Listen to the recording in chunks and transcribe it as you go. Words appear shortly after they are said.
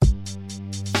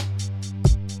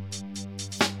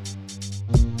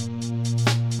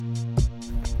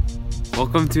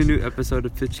Welcome to a new episode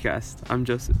of Pitchcast. I'm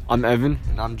Joseph. I'm Evan.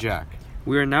 And I'm Jack.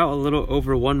 We are now a little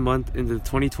over 1 month into the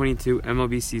 2022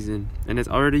 MLB season, and it's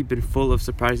already been full of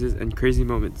surprises and crazy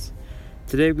moments.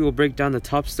 Today we will break down the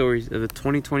top stories of the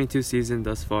 2022 season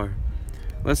thus far.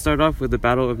 Let's start off with the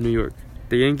Battle of New York.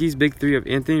 The Yankees' big three of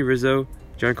Anthony Rizzo,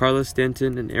 Giancarlo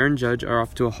Stanton, and Aaron Judge are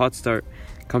off to a hot start,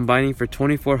 combining for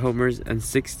 24 homers and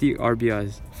 60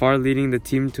 RBIs, far leading the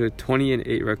team to a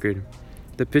 20-8 record.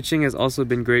 The pitching has also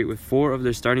been great, with 4 of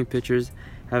their starting pitchers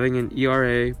having an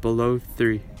ERA below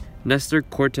 3. Nestor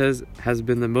Cortes has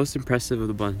been the most impressive of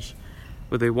the bunch,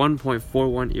 with a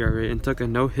 1.41 ERA and took a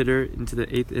no-hitter into the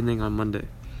 8th inning on Monday.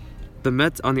 The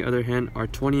Mets, on the other hand, are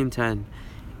 20-10,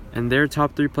 and their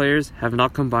top 3 players have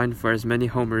not combined for as many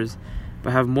homers,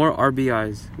 but have more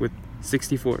RBIs with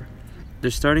 64. Their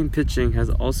starting pitching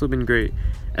has also been great,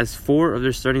 as 4 of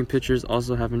their starting pitchers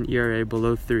also have an ERA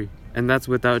below 3, and that's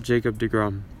without Jacob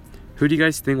deGrom. Who do you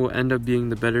guys think will end up being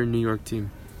the better New York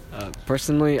team?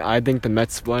 Personally, I think the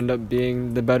Mets will end up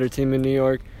being the better team in New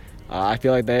York. I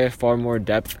feel like they have far more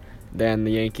depth than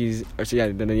the Yankees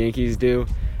do,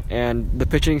 and the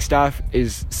pitching staff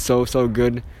is so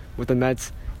good with the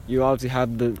Mets. You obviously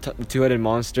have the two-headed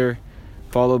monster,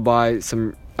 followed by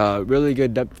some really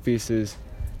good depth pieces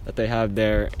that they have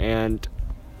there, and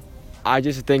I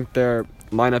just think their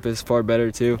lineup is far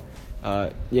better too.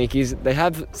 Yankees, they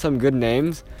have some good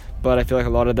names, but I feel like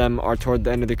a lot of them are toward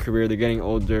the end of their career. They're getting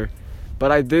older.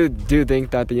 But I do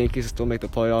think that the Yankees will still make the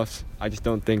playoffs. I just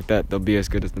don't think that they'll be as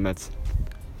good as the Mets.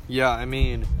 Yeah, I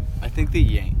think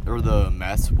the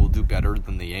Mets will do better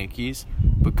than the Yankees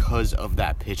because of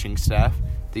that pitching staff.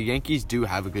 The Yankees do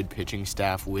have a good pitching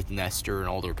staff with Nestor and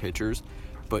all their pitchers,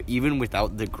 but even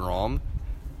without deGrom,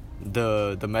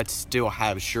 the Mets still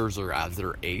have Scherzer as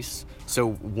their ace. So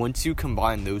once you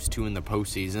combine those two in the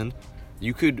postseason,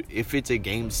 you could, if it's a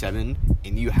Game 7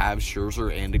 and you have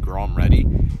Scherzer and deGrom ready,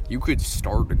 you could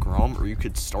start deGrom or you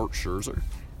could start Scherzer,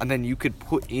 and then you could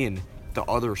put in the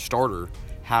other starter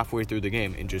halfway through the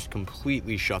game and just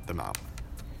completely shut them out.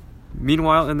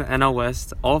 Meanwhile, in the NL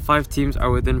West, all 5 teams are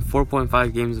within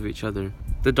 4.5 games of each other.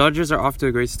 The Dodgers are off to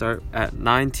a great start at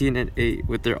 19-8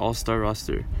 with their all-star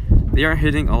roster. They aren't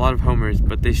hitting a lot of homers,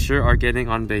 but they sure are getting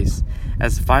on base,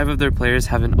 as 5 of their players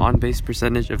have an on-base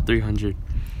percentage of .300.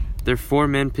 Their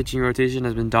 4-man pitching rotation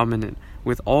has been dominant,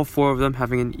 with all 4 of them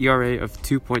having an ERA of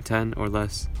 2.10 or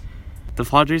less. The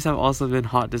Padres have also been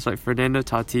hot despite Fernando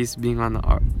Tatis being on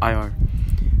the IR.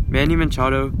 Manny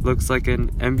Machado looks like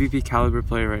an MVP caliber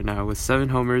player right now, with 7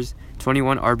 homers,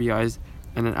 21 RBIs,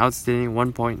 and an outstanding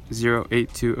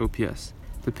 1.082 OPS.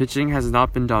 The pitching has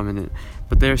not been dominant,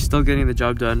 but they are still getting the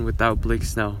job done without Blake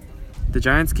Snell. The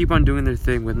Giants keep on doing their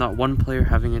thing with not one player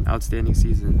having an outstanding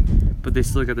season, but they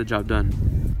still get the job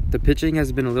done. The pitching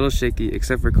has been a little shaky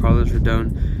except for Carlos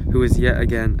Rodon, who is yet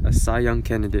again a Cy Young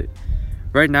candidate.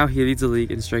 Right now he leads the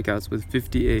league in strikeouts with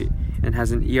 58 and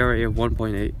has an ERA of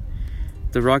 1.8.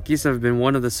 The Rockies have been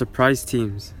one of the surprise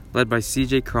teams, led by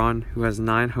CJ Cron, who has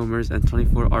 9 homers and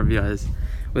 24 RBIs,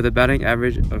 with a batting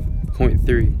average of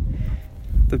 .3.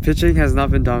 The pitching has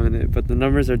not been dominant, but the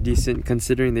numbers are decent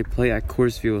considering they play at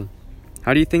Coors Field.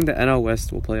 How do you think the NL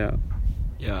West will play out?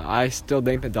 Yeah, I still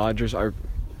think the Dodgers are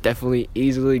definitely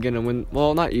easily going to win.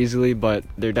 Well, not easily, but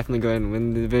they're definitely going to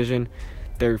win the division.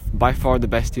 They're by far the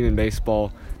best team in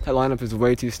baseball. That lineup is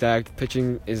way too stacked.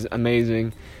 Pitching is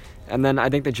amazing. And then I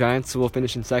think the Giants will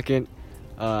finish in second.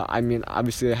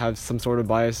 Obviously they have some sort of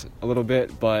bias a little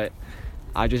bit, but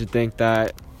I just think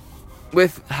that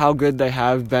with how good they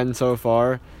have been so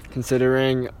far,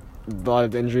 considering a lot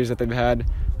of injuries that they've had,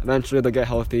 eventually they'll get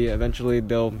healthy. Eventually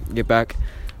they'll get back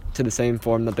to the same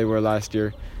form that they were last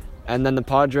year. And then the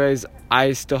Padres,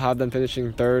 I still have them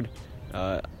finishing third.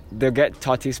 They'll get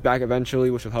Tatis back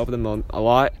eventually, which will help them a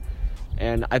lot.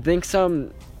 And I think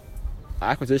some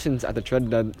acquisitions at the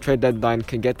trade deadline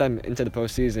can get them into the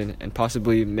postseason and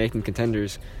possibly make them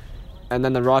contenders. And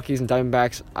then the Rockies and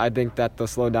Diamondbacks, I think that they'll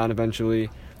slow down eventually.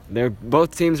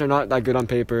 Both teams are not that good on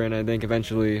paper, and I think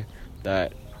eventually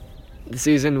that the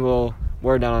season will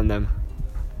wear down on them.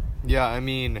 Yeah,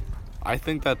 I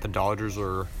think that the Dodgers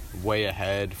are way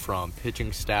ahead from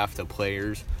pitching staff to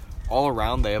players. All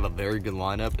around, they have a very good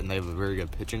lineup, and they have a very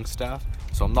good pitching staff.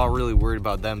 So I'm not really worried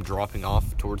about them dropping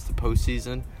off towards the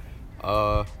postseason.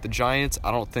 The Giants,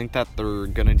 I don't think that they're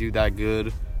going to do that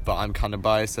good, but I'm kind of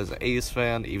biased as an A's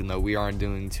fan, even though we aren't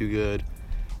doing too good.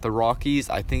 The Rockies,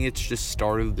 I think it's just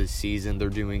start of the season. They're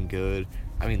doing good.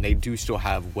 They do still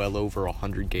have well over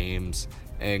 100 games,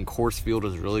 and Coors Field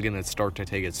is really going to start to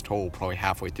take its toll probably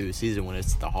halfway through the season when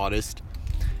it's the hottest.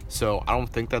 So I don't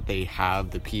think that they have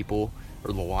the people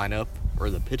or the lineup or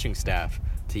the pitching staff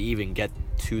to even get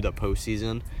to the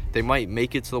postseason. They might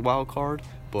make it to the wild card,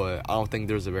 but I don't think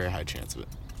there's a very high chance of it.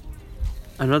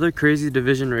 Another crazy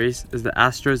division race is the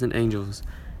Astros and Angels.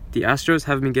 The Astros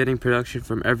have been getting production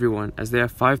from everyone, as they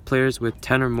have 5 players with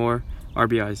 10 or more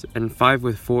RBIs and 5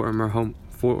 with 4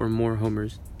 or more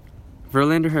homers.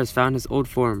 Verlander has found his old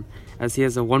form, as he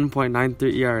has a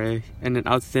 1.93 ERA and an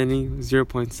outstanding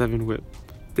 0.7 WHIP.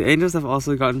 The Angels have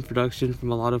also gotten production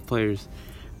from a lot of players,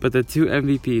 but the 2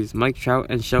 MVPs, Mike Trout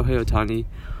and Shohei Ohtani,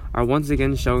 are once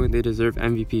again showing they deserve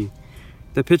MVP.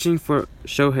 The pitching for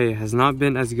Shohei has not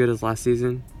been as good as last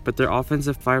season, but their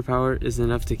offensive firepower is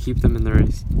enough to keep them in the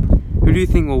race. Who do you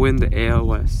think will win the AL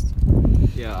West?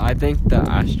 Yeah, I think the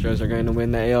Astros are going to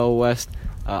win the AL West.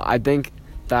 I think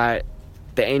that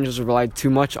the Angels relied too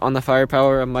much on the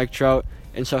firepower of Mike Trout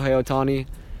and Shohei Ohtani,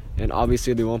 and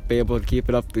obviously they won't be able to keep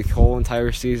it up the whole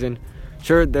entire season.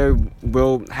 Sure, they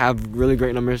will have really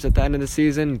great numbers at the end of the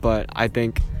season, but I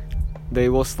think they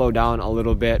will slow down a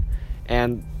little bit.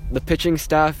 And the pitching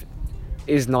staff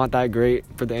is not that great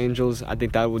for the Angels. I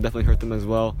think that will definitely hurt them as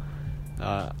well.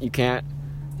 You can't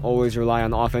always rely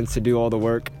on the offense to do all the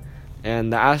work.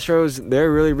 And the Astros, they're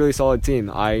a really, really solid team.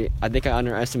 I think I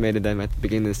underestimated them at the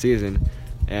beginning of the season.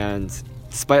 And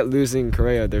despite losing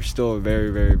Correa, they're still a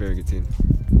very, very, very good team.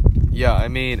 Yeah, I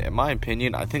mean, in my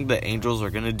opinion, I think the Angels are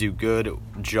going to do good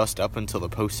just up until the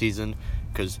postseason,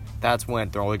 because that's when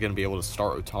they're only going to be able to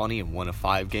start Ohtani in 1 of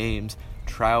 5 games.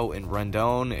 Trout and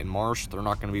Rendon and Marsh, they're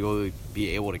not going to be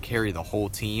able to carry the whole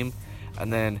team.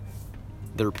 And then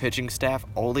their pitching staff,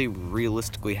 all they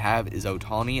realistically have is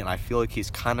Ohtani, and I feel like he's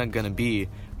kind of going to be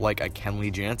like a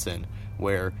Kenley Jansen,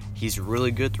 where he's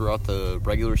really good throughout the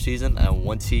regular season, and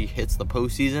once he hits the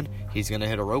postseason, he's going to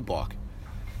hit a roadblock.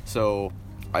 So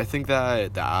I think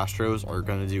that the Astros are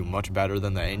going to do much better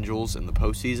than the Angels in the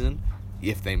postseason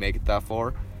if they make it that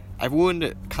far. I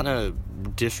wouldn't kind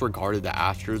of disregarded the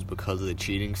Astros because of the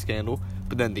cheating scandal,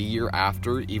 but then the year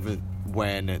after, even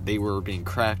when they were being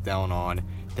cracked down on,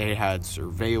 they had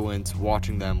surveillance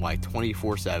watching them like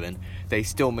 24/7. They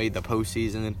still made the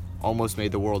postseason, almost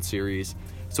made the World Series.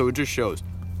 So it just shows,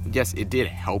 yes, it did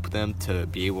help them to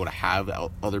be able to have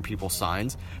other people's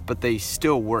signs, but they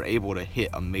still were able to hit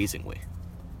amazingly.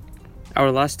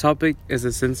 Our last topic is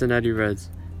the Cincinnati Reds.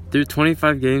 Through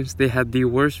 25 games, they had the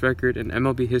worst record in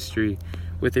MLB history,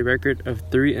 with a record of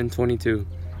 3-22.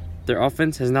 Their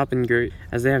offense has not been great,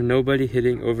 as they have nobody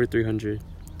hitting over 300.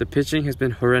 The pitching has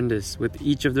been horrendous, with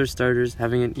each of their starters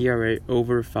having an ERA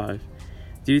over 5.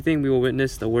 Do you think we will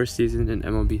witness the worst season in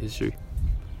MLB history?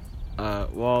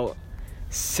 Well,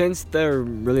 since their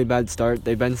really bad start,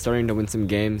 they've been starting to win some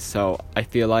games, so I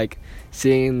feel like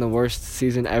seeing the worst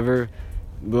season ever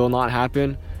will not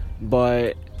happen,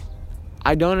 but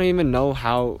I don't even know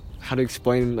how to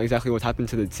explain exactly what happened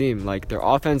to the team. Like, their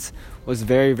offense was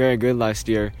very, very good last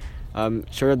year.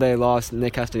 Sure, they lost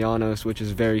Nick Castellanos, which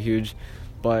is very huge,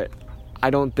 but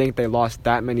I don't think they lost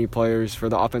that many players for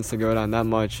the offense to go down that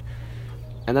much.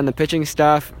 And then the pitching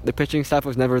staff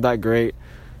was never that great,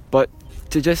 but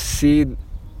to just see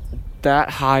that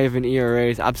high of an ERA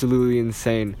is absolutely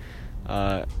insane.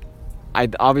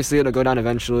 Obviously it'll go down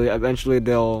eventually. Eventually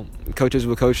coaches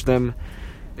will coach them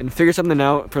and figure something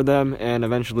out for them, and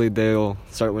eventually they'll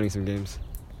start winning some games.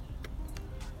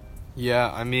 Yeah,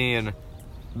 I mean,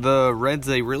 the Reds,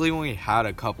 they really only had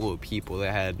a couple of people.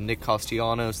 They had Nick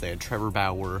Castellanos, they had Trevor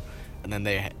Bauer, and then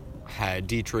they had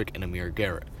Dietrich and Amir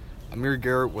Garrett. Amir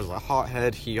Garrett was a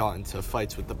hothead. He got into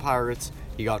fights with the Pirates.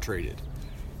 He got traded.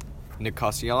 Nick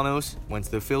Castellanos went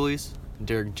to the Phillies.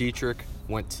 Derek Dietrich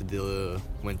went to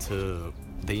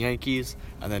the Yankees,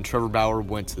 and then Trevor Bauer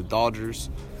went to the Dodgers.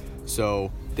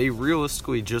 So they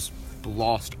realistically just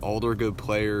lost all their good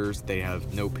players. They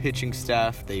have no pitching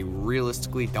staff. They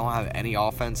realistically don't have any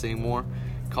offense anymore.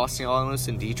 Castellanos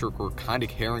and Dietrich were kind of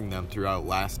carrying them throughout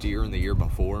last year and the year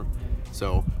before.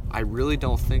 So I really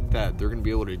don't think that they're going to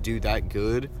be able to do that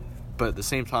good. But at the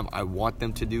same time, I want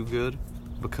them to do good,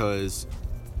 because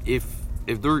if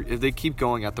they keep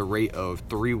going at the rate of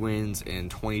 3 wins and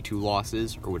 22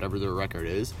 losses, or whatever their record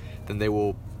is, then they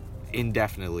will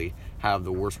indefinitely have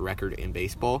the worst record in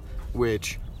baseball,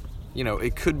 which, you know,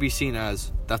 it could be seen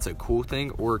as that's a cool thing,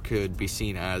 or it could be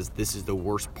seen as this is the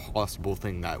worst possible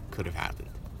thing that could have happened.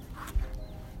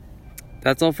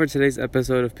 That's all for today's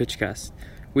episode of Pitchcast.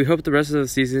 We hope the rest of the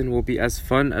season will be as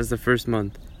fun as the first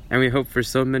month, and we hope for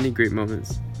so many great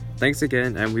moments. Thanks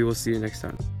again, and we will see you next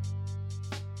time.